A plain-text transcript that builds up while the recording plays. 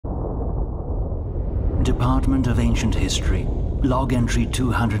Department of Ancient History, log entry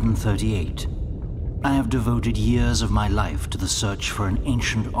 238. I have devoted years of my life to the search for an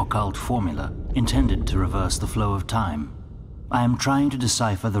ancient occult formula intended to reverse the flow of time. I am trying to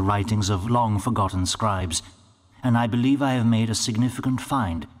decipher the writings of long-forgotten scribes, and I believe I have made a significant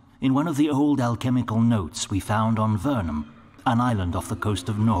find in one of the old alchemical notes we found on Vernum, an island off the coast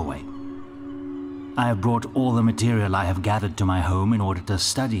of Norway. I have brought all the material I have gathered to my home in order to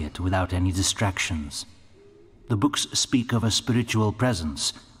study it without any distractions. The books speak of a spiritual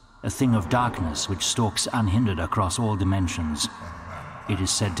presence, a thing of darkness which stalks unhindered across all dimensions. It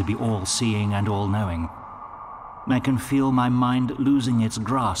is said to be all-seeing and all-knowing. I can feel my mind losing its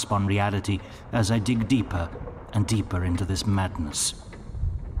grasp on reality as I dig deeper and deeper into this madness.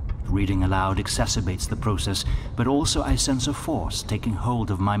 Reading aloud exacerbates the process, but also I sense a force taking hold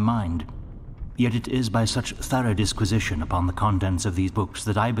of my mind. Yet it is by such thorough disquisition upon the contents of these books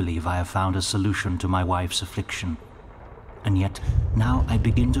that I believe I have found a solution to my wife's affliction. And yet, now I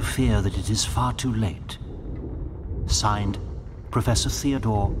begin to fear that it is far too late. Signed, Professor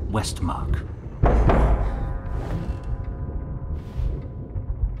Theodore Westmark.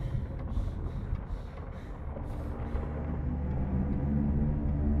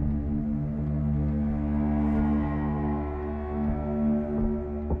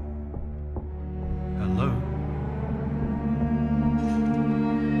 Hello?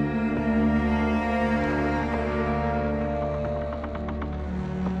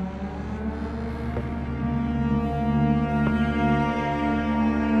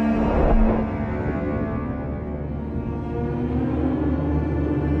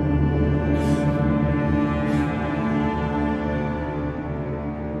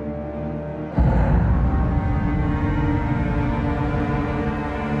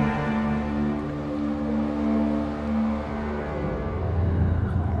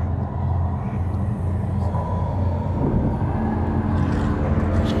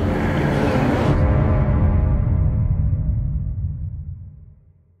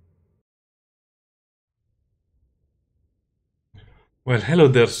 Well, hello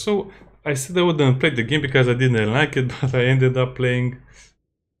there. So, I said I wouldn't play the game because I didn't like it, but I ended up playing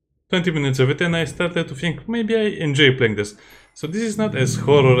 20 minutes of it and I started to think maybe I enjoy playing this. So this is not as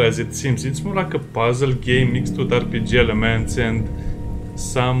horror as it seems. It's more like a puzzle game mixed with RPG elements and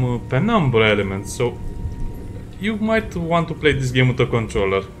some Penumbra elements. So, you might want to play this game with a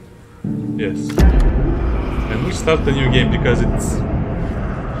controller. Yes. And we'll start a new game because it's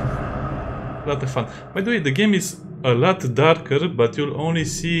a lot of fun. By the way, the game is a lot darker, but you'll only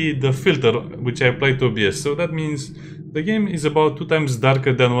see the filter which I applied to OBS. So that means the game is about 2 times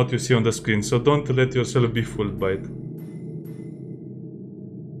darker than what you see on the screen. So don't let yourself be fooled by it.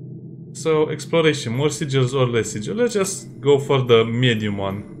 So exploration, more sigils or less sigils. Let's just go for the medium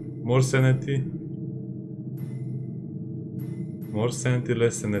one. More sanity. More sanity,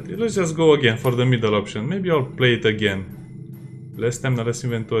 less sanity. Let's just go again for the middle option. Maybe I'll play it again. Less stamina, less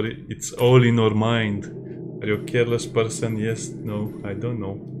inventory. It's all in our mind. Are you a careless person? Yes, no, I don't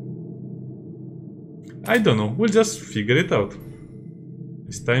know. I don't know. We'll just figure it out.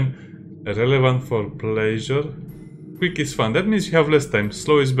 This time, relevant for pleasure. Quick is fun. That means you have less time.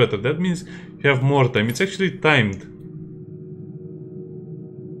 Slow is better. That means you have more time. It's actually timed.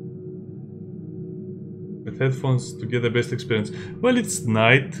 With headphones to get the best experience. Well, it's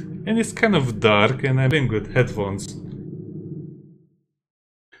night and it's kind of dark and I'm playing with headphones.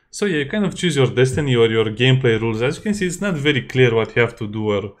 So yeah, you kind of choose your destiny or your gameplay rules. As you can see, it's not very clear what you have to do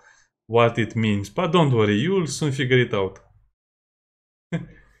or what it means. But don't worry, you will soon figure it out.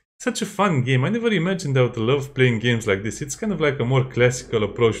 Such a fun game. I never imagined I would love playing games like this. It's kind of like a more classical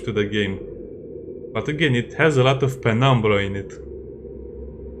approach to the game. But again, it has a lot of Penumbra in it.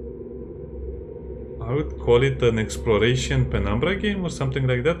 I would call it an exploration Penumbra game or something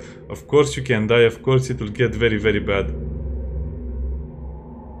like that. Of course you can die, of course it will get very, very bad.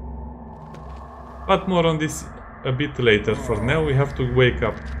 But more on this a bit later. For now we have to wake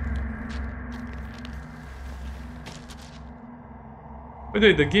up. By the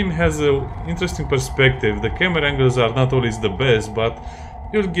way, the game has an interesting perspective. The camera angles are not always the best, but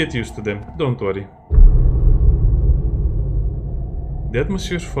you'll get used to them. Don't worry. The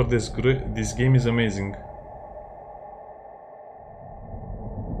atmosphere for this game is amazing.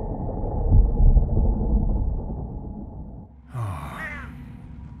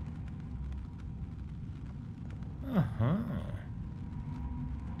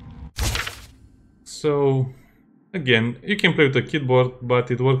 So, again, you can play with a keyboard,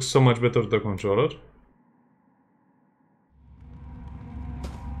 but it works so much better with a controller.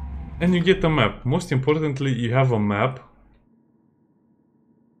 And you get a map. Most importantly, you have a map.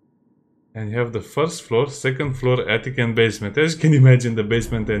 And you have the first floor, second floor, attic and basement. As you can imagine, the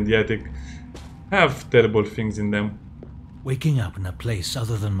basement and the attic have terrible things in them. Waking up in a place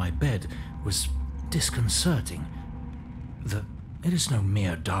other than my bed was disconcerting. It is no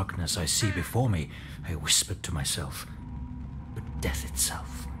mere darkness I see before me, I whispered to myself, but death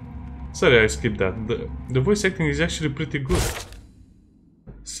itself. Sorry, I skipped that. The voice acting is actually pretty good.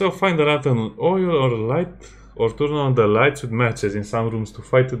 So find a lantern with oil or light, or turn on the lights with matches in some rooms to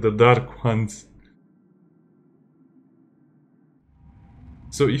fight the dark ones.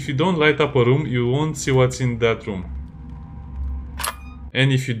 So if you don't light up a room, you won't see what's in that room.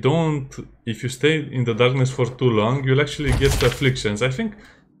 And if you stay in the darkness for too long, you'll actually get afflictions. I think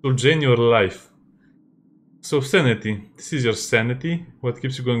it will drain your life. So sanity. This is your sanity, what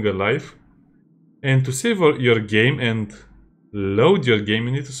keeps you going alive. And to save your game and load your game,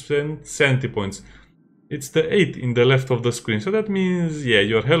 you need to spend sanity points. It's the 8 in the left of the screen. So that means, yeah,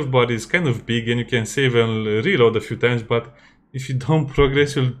 your health bar is kind of big and you can save and reload a few times, but if you don't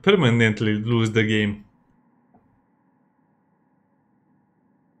progress, you'll permanently lose the game.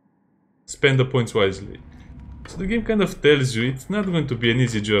 Spend the points wisely. So the game kind of tells you it's not going to be an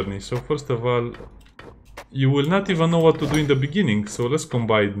easy journey. So first of all, you will not even know what to do in the beginning. So let's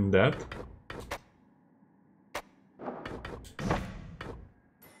combine that.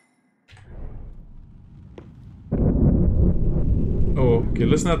 Okay,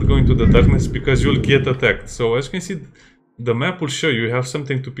 let's not go into the darkness because you'll get attacked. So as you can see, the map will show you have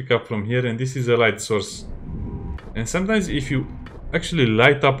something to pick up from here, and this is a light source. And sometimes if you actually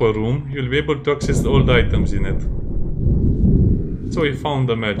light up a room, you'll be able to access all the items in it. So we found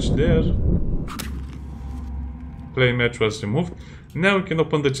the match there. Play match was removed. Now we can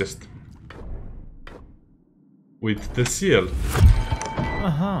open the chest. With the seal.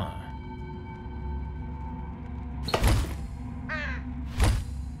 Aha.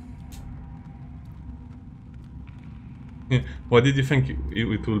 What did you think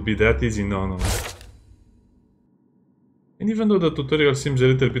it will be that easy? No. And even though the tutorial seems a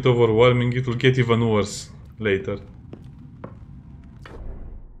little bit overwhelming, it will get even worse later.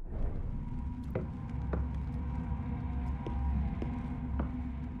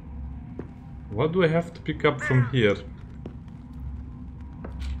 What do I have to pick up from here?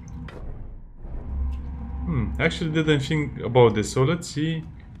 I actually didn't think about this, so let's see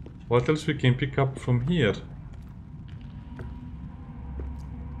what else we can pick up from here.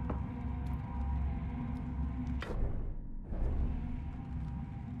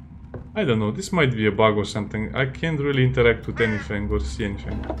 I don't know, this might be a bug or something. I can't really interact with anything or see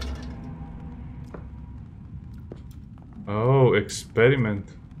anything. Oh, experiment.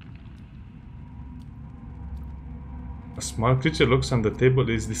 A small creature looks on the table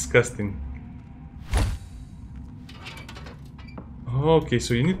is disgusting. Okay,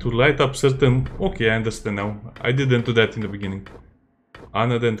 so you need to light up certain... Okay, I understand now. I didn't do that in the beginning.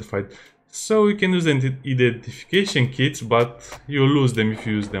 Unidentified. So you can use identification kits, but you'll lose them if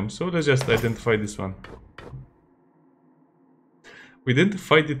you use them. So let's just identify this one. We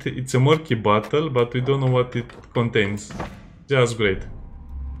identified it, it's a murky bottle, but we don't know what it contains. Just great.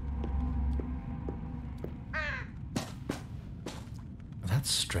 That's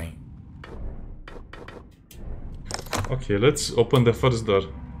strange. Okay, let's open the first door.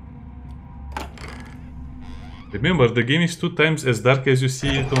 Remember, the game is 2 times as dark as you see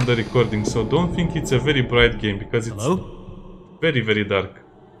it on the recording, so don't think it's a very bright game, because it's very, very dark.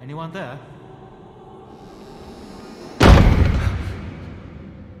 Anyone there?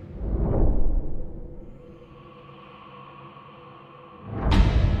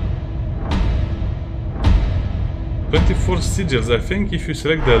 "24 sigils. I think if you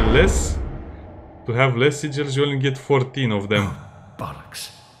select the less, to have less sigils, you only get 14 of them."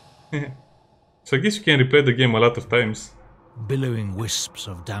 Bollocks. So I guess you can replay the game a lot of times. Billowing wisps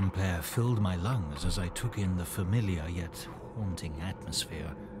of damp air filled my lungs as I took in the familiar yet haunting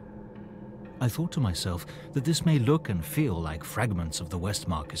atmosphere. I thought to myself that this may look and feel like fragments of the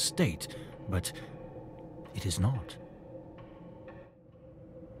Westmark estate, but it is not.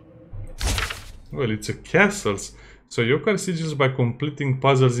 Well, it's a castle, so you acquire sigils by completing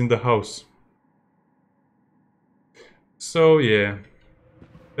puzzles in the house. So yeah,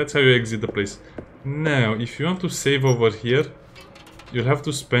 that's how you exit the place. Now, if you want to save over here, you'll have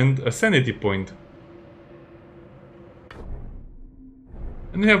to spend a sanity point.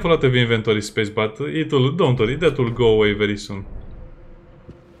 And we have a lot of inventory space, but don't worry, that will go away very soon.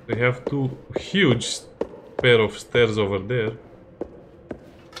 We have 2 huge pair of stairs over there.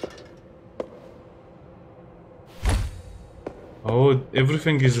 Oh,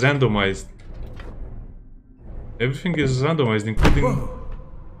 everything is randomized. Everything is randomized, including...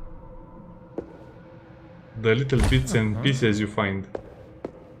 the little bits and pieces you find.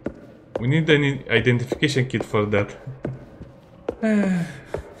 We need an identification kit for that.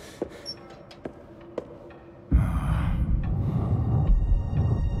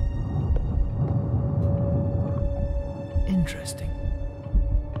 Interesting.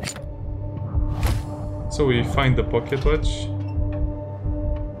 So we find the pocket watch.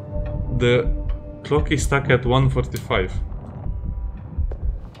 The clock is stuck at 1:45.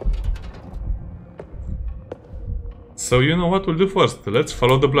 So you know what we'll do first? Let's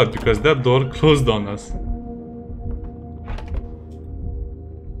follow the blood, because that door closed on us.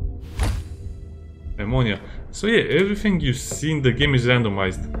 Ammonia. So yeah, everything you see in the game is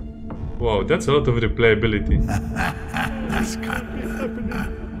randomized. Wow, that's a lot of replayability. This can't be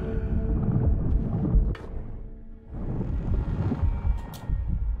happening.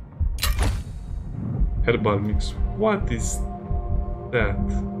 Herbal mix. What is that?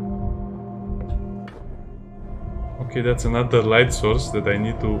 Okay, that's another light source that I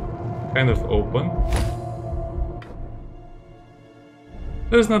need to kind of open.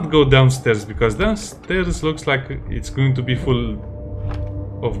 Let's not go downstairs, because downstairs looks like it's going to be full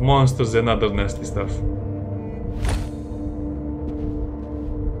of monsters and other nasty stuff.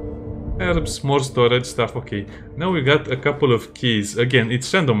 Herbs, more storage stuff. Okay, now we got a couple of keys. Again, it's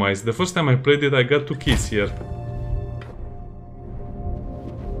randomized. The first time I played it, I got 2 keys here.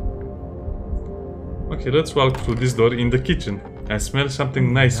 Okay, let's walk through this door in the kitchen. I smell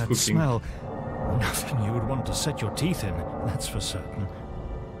something nice that cooking. Smell, nothing you would want to set your teeth in, that's for certain.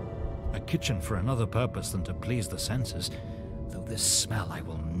 A kitchen for another purpose than to please the senses, though this smell I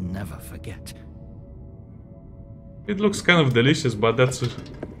will never forget. It looks kind of delicious, but that's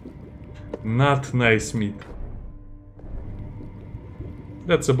not nice meat.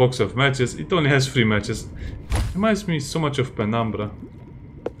 That's a box of matches. It only has 3 matches. Reminds me so much of Penumbra.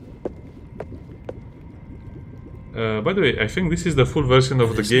 By the way, I think this is the full version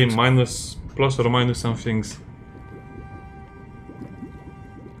of the game, minus, plus or minus some things.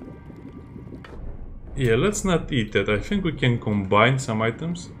 Yeah, let's not eat that. I think we can combine some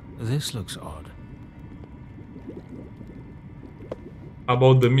items. This looks odd. How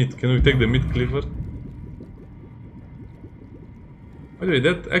about the meat? Can we take the meat cleaver? By the way,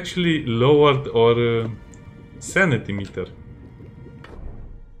 that actually lowered our sanity meter.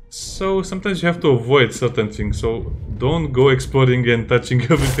 So sometimes you have to avoid certain things, so don't go exploring and touching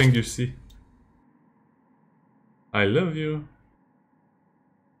everything you see. I love you.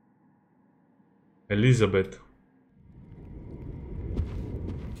 Elizabeth.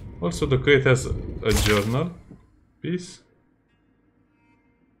 Also, the crate has a journal piece.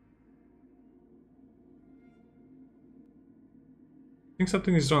 I think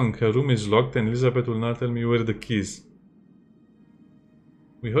something is wrong. Her room is locked and Elizabeth will not tell me where the keys.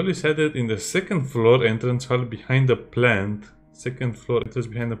 We always had it in the 2nd floor entrance hall behind the plant. 2nd floor entrance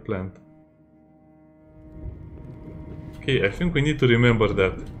behind the plant. Okay, I think we need to remember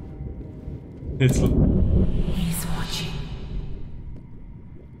that. It's... He's watching.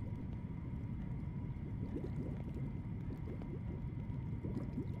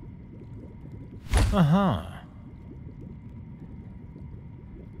 Uh-huh.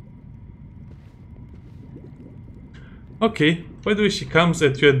 Okay, by the way, she comes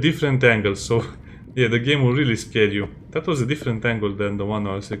at you at different angles, so yeah, the game will really scare you. That was a different angle than the one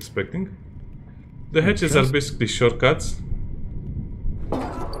I was expecting. The hatches are basically shortcuts.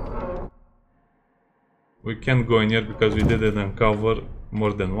 We can't go in here because we didn't uncover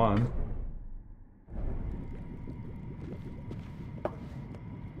more than one.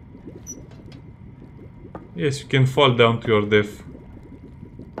 Yes, you can fall down to your death.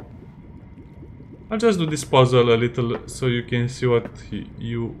 I'll just do this puzzle a little so you can see what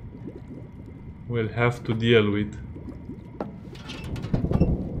you will have to deal with.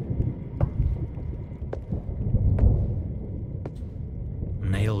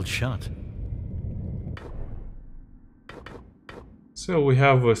 Nailed shut. So we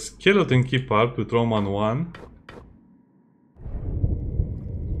have a skeleton key part with Roman 1.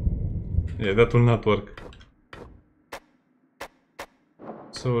 Yeah, that will not work.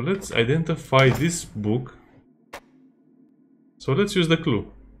 So let's identify this book. So let's use the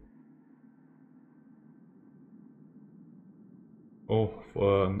clue. Oh,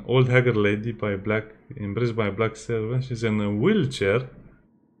 an old haggard lady embraced by a black servant. She's in a wheelchair.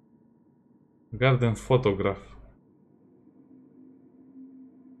 Garden photograph.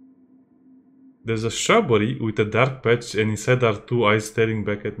 There's a shrubbery with a dark patch and inside are 2 eyes staring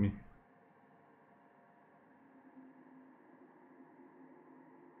back at me.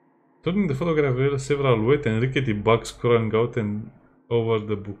 Turning the photograph reveals several wet and rickety bugs crawling out and over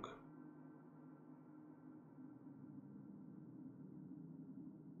the book.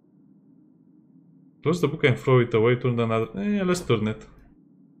 Close the book and throw it away, turn another... let's turn it.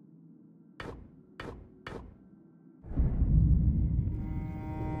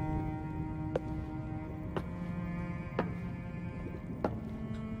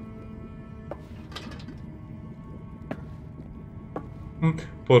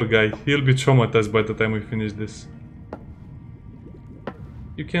 Poor guy, he'll be traumatized by the time we finish this.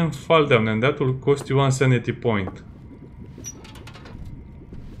 You can fall down and that will cost you 1 sanity point.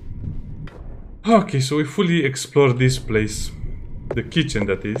 Okay, so we fully explored this place. The kitchen,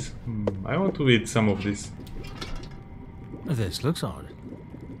 that is. I want to eat some of this. This looks odd.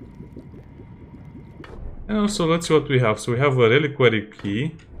 And also, let's see what we have. So we have a reliquary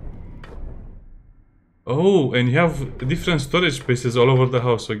key. Oh, and you have different storage spaces all over the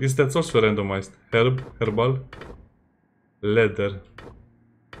house. So I guess that's also randomized. Herbal, leather.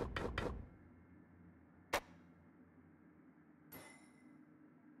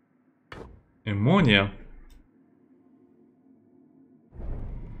 Ammonia.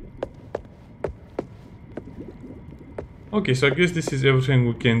 Okay, so I guess this is everything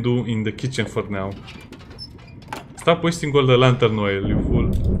we can do in the kitchen for now. Stop wasting all the lantern oil, you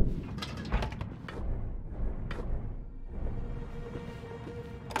fool.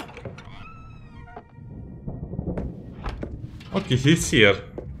 Okay, he's here.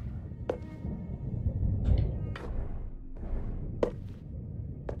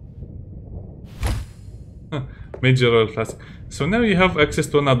 Major oil flask. So now you have access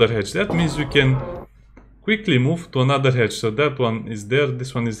to another hatch. That means we can quickly move to another hatch. So that one is there,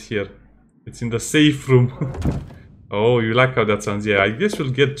 this one is here. It's in the safe room. Oh, you like how that sounds. Yeah, I guess we'll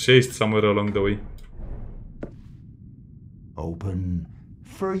get chased somewhere along the way. Open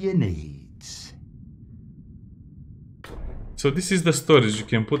for your needs. So this is the storage. You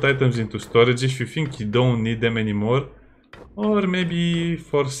can put items into storage if you think you don't need them anymore. Or maybe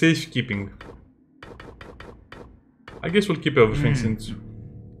for safekeeping. I guess we'll keep everything since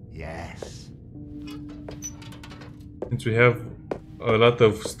we have a lot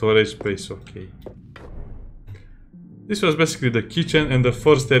of storage space. Okay. This was basically the kitchen and the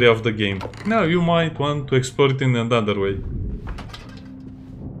first area of the game. Now you might want to explore it in another way.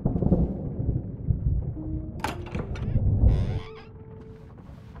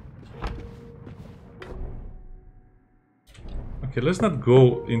 Okay, let's not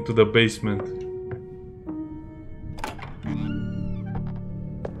go into the basement.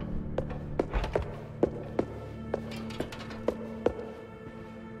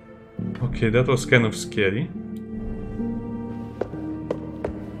 Okay, that was kind of scary.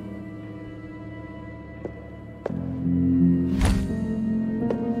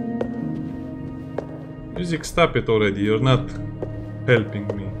 Music, stop it already, you're not helping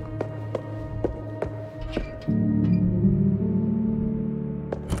me.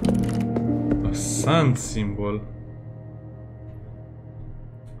 A sun symbol.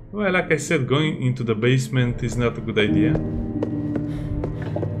 Well, like I said, going into the basement is not a good idea.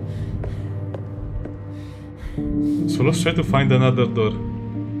 So let's try to find another door.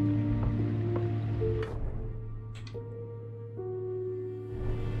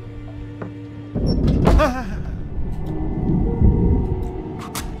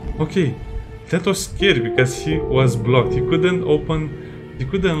 Okay, that was scary because he was blocked. He couldn't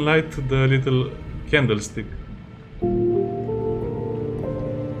light the little candlestick.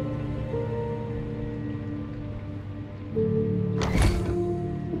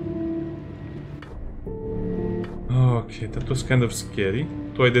 Okay, that was kind of scary.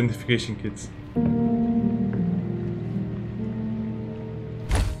 2 identification kits.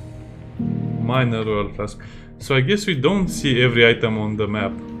 Minor oil flask. So I guess we don't see every item on the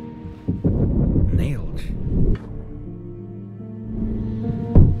map. Nailed.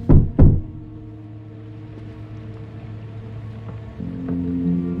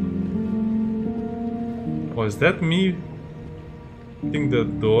 Was that me hitting the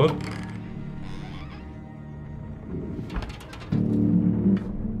door?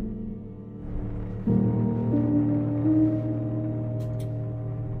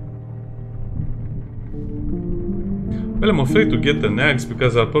 Well, I'm afraid to get an axe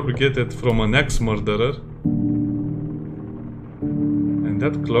because I'll probably get it from an axe murderer. And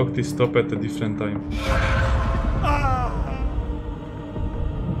that clock is stopped at a different time.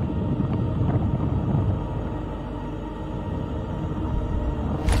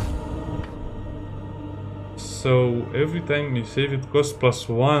 So every time you save it costs plus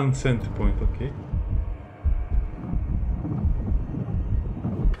 1 sanity point, okay.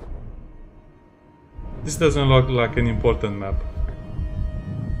 This doesn't look like an important map.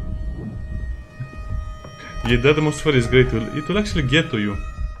 Yeah, the atmosphere is great. It will actually get to you.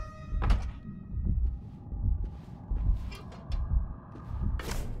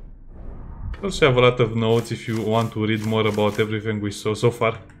 Also have a lot of notes if you want to read more about everything we saw so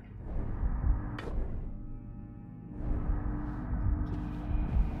far.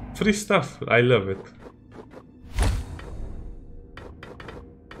 Free stuff, I love it.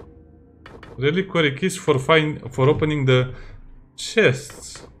 Reliquary keys for opening the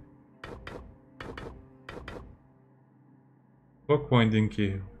chests. Bookbinding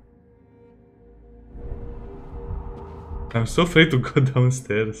key. I'm so afraid to go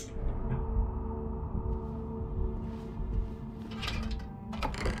downstairs.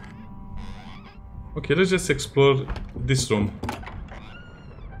 Okay, let's just explore this room.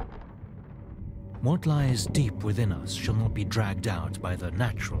 What lies deep within us shall not be dragged out by the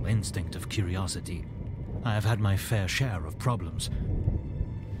natural instinct of curiosity. I have had my fair share of problems.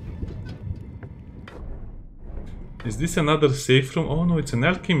 Is this another safe room? Oh no, it's an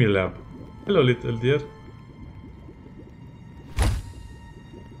alchemy lab. Hello, little dear.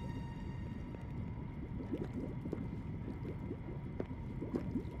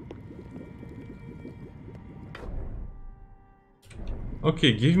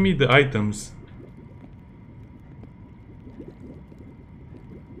 Okay, give me the items.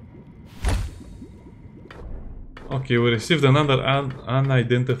 Okay, we received another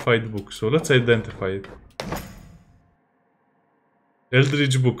unidentified book, so let's identify it.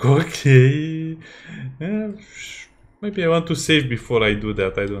 Eldritch book, okay. Maybe I want to save before I do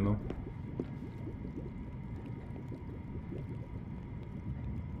that, I don't know.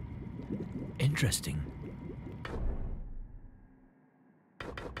 Interesting.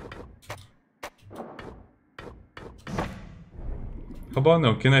 How about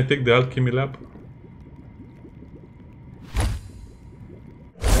now? Can I take the alchemy lab?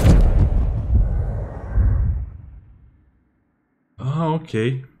 Ah,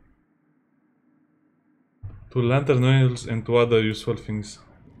 okay. 2 lantern oils and 2 other useful things.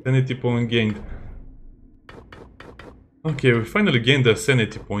 Sanity point gained. Okay, we finally gained a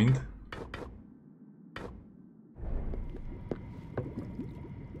sanity point.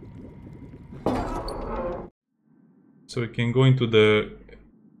 So we can go into the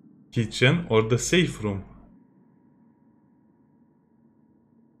kitchen or the safe room.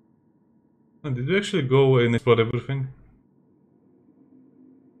 Oh, did we actually go and explore everything?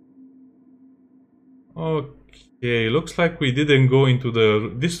 Okay, looks like we didn't go into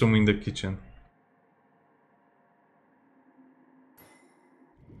this room in the kitchen.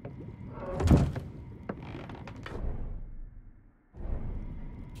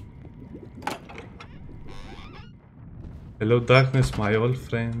 Hello, darkness, my old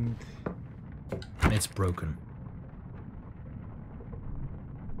friend. It's broken.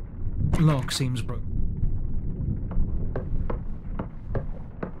 Lock seems broken.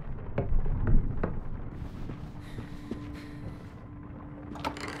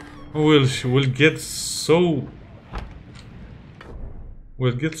 We'll get so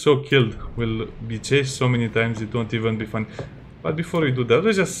killed. We'll be chased so many times it won't even be fun. But before we do that,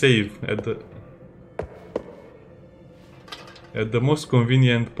 let's just save at the most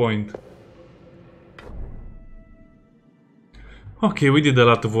convenient point. Okay, we did a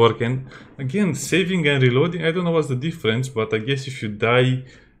lot of work, and again, saving and reloading, I don't know what's the difference, but I guess if you die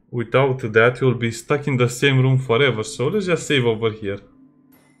without that, you'll be stuck in the same room forever. So let's just save over here.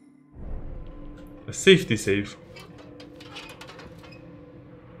 A safety save.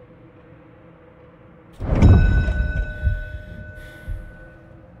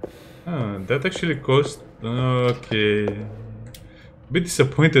 Ah, that actually cost... Okay. A bit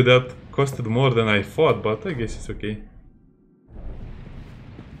disappointed that costed more than I thought, but I guess it's okay.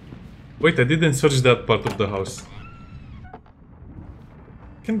 Wait, I didn't search that part of the house.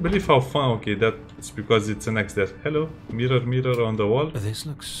 Can't believe how fun. Okay, that's because it's an X there. Hello, mirror, mirror on the wall. This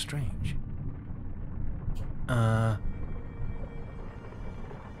looks strange.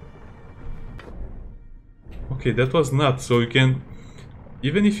 Okay, that was nuts. So you can,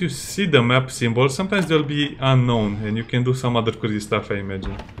 even if you see the map symbol, sometimes they'll be unknown and you can do some other crazy stuff, I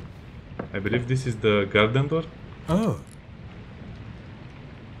imagine. I believe this is the garden door. Oh.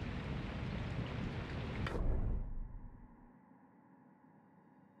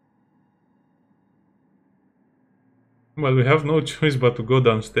 Well, we have no choice but to go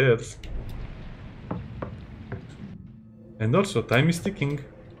downstairs. And also, time is ticking.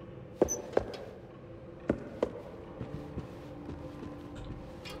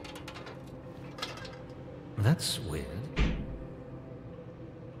 That's weird.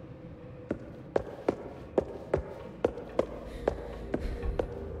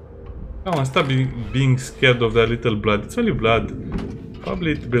 Come on, stop being scared of that little blood. It's only blood.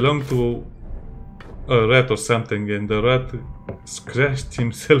 Probably it belonged to a rat or something, and the rat scratched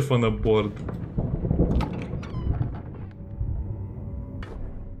himself on a board.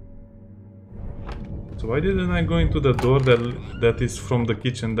 So why didn't I go into the door that is from the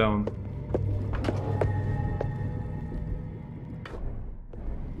kitchen down?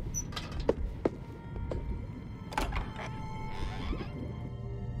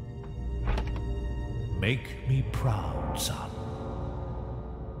 Make me proud, son.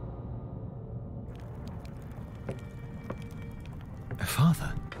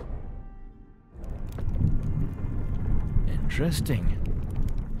 Father. Interesting.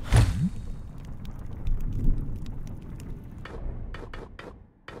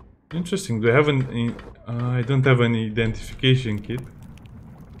 Interesting. Do I have an... I don't have an identification kit.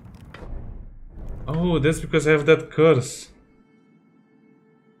 Oh, that's because I have that curse.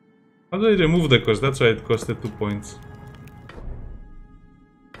 How do I remove the curse? That's why it costed 2 points.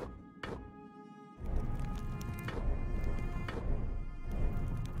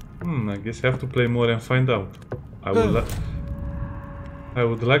 I guess I have to play more and find out. I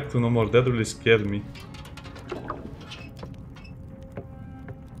would like to know more. That really scared me.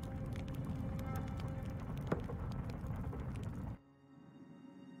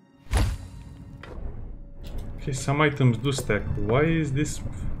 Okay, some items do stack. Why is this?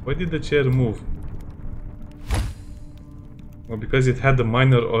 Why did the chair move? Well, because it had a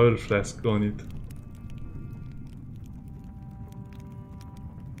minor oil flask on it.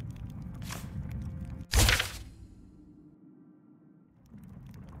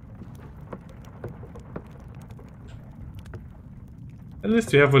 At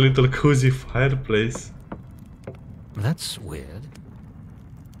least we have a little cozy fireplace. That's weird.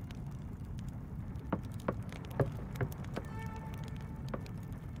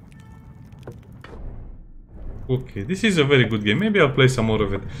 Okay, this is a very good game. Maybe I'll play some more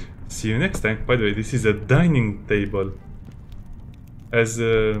of it. See you next time. By the way, this is a dining table. As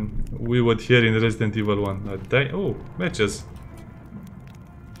we would hear in Resident Evil 1. Oh, matches.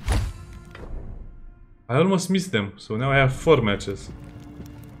 I almost missed them, so now I have 4 matches.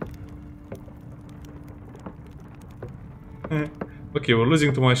 Okay, we're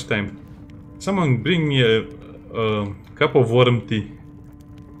losing too much time. Someone bring me a cup of warm tea.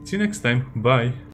 See you next time. Bye.